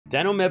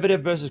Daniil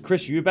Medvedev versus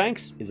Chris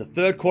Eubanks is the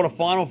third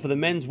quarterfinal for the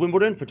men's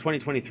Wimbledon for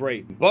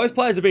 2023. Both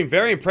players have been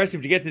very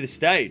impressive to get to this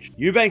stage.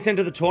 Eubanks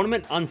entered the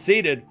tournament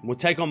unseeded and will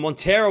take on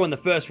Montero in the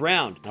first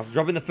round. After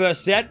dropping the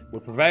first set, will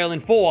prevail in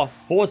 4-6,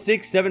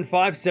 7-5,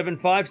 7-5,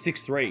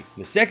 6-3. In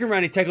the second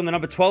round, he'd take on the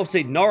number 12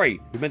 seed Norrie,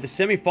 who made the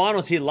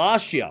semi-finals here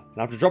last year.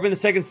 And after dropping the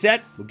second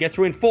set, will get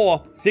through in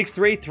 4-6,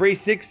 3,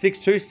 3-6,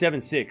 6-2,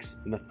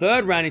 7-6. In the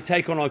third round, he'd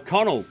take on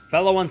O'Connell,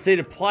 fellow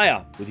unseeded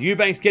player, with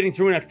Eubanks getting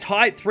through in a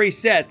tight 3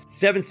 sets,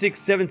 7-6, 7-6,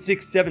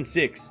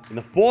 7-6. In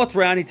the fourth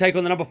round, he'd take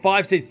on the number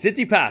 5 seed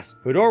Tsitsipas,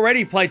 who had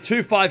already played 2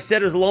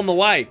 5-setters along the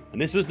way.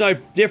 And this was no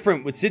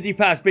different, with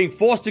Tsitsipas being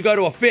forced to go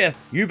to a fifth,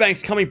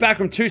 Eubanks coming back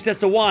from 2 sets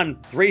to 1,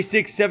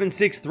 3-6,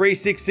 7-6,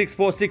 3-6,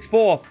 6-4,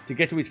 6-4, to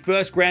get to his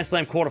first Grand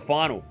Slam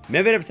quarterfinal.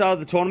 Medvedev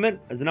started the tournament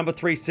as the number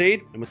 3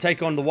 seed and would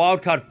take on the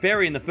wildcard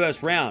Ferry in the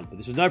first round. But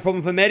this was no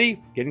problem for Medi,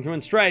 getting through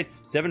in straights,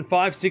 7-5,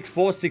 6-4,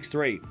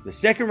 6-3. The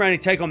second round,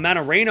 he'd take on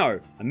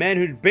Manarino, a man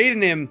who'd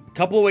beaten him a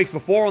couple of weeks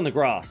before on the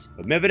grass.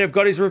 But Medvedev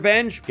got his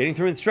revenge, getting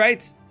through in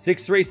straights,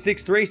 6-3,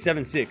 6-3,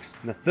 7-6.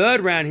 In the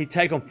third round, he'd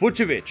take on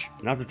Fucsovic,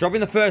 and after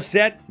dropping the first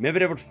set,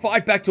 Medvedev would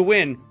fight back to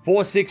win,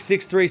 4-6,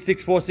 6-3,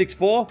 6-4,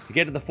 6-4, to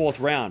get to the fourth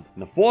round.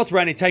 In the fourth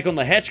round, he'd take on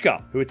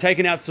Lehechka, who had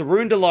taken out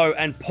Cerundolo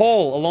and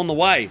Paul along the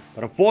way.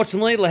 But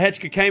unfortunately,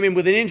 Lehechka came in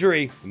with an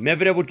injury.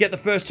 Medvedev would get the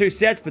first 2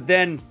 sets, but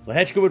then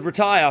Lehechka would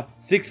retire,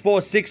 6-4,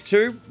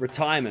 6-2,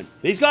 retirement.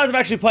 These guys have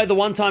actually played the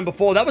one time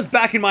before. That was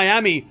back in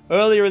Miami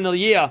earlier in the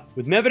year,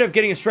 with Medvedev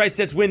getting a straight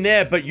sets win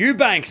there, but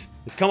Eubanks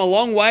has come a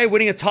long way,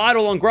 winning a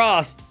title on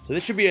grass. So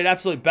this should be an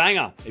absolute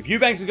banger. If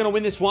Eubanks is going to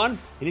win this one,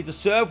 he needs to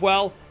serve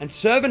well and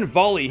serve and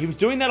volley. He was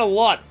doing that a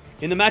lot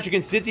in the match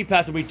against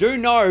Tsitsipas, and we do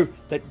know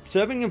that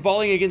serving and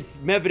volleying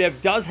against Medvedev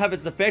does have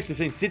its effects. We've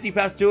seen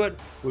Tsitsipas do it,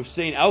 we've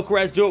seen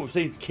Alcaraz do it, we've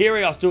seen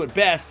Kyrgios do it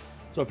best.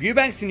 So if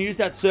Eubanks can use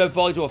that serve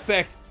volley to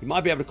effect, he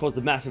might be able to cause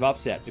the massive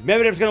upset. If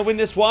Medvedev's going to win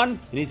this one,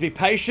 he needs to be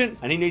patient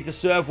and he needs to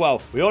serve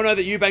well. We all know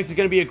that Eubanks is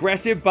going to be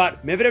aggressive,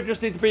 but Medvedev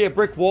just needs to be a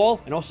brick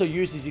wall and also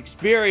use his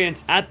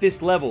experience at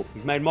this level.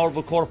 He's made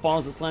multiple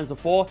quarterfinals at slams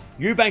before.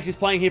 Eubanks is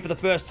playing here for the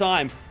first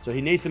time, so he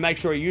needs to make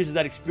sure he uses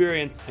that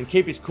experience and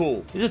keep his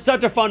cool. This is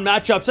such a fun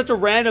matchup, such a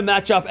random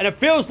matchup, and it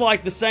feels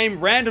like the same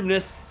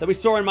randomness that we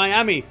saw in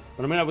Miami.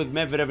 But I'm in with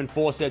Medvedev in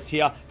 4 sets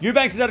here.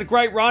 Eubanks has had a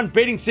great run,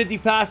 beating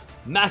Tsitsipas,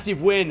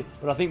 massive win,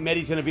 but I think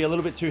Medi's going to be a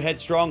little bit too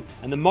headstrong,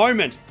 and the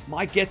moment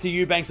might get to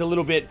Eubanks a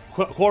little bit.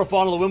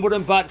 Quarterfinal of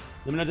Wimbledon, but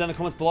let me know down in the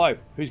comments below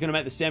who's going to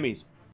make the semis.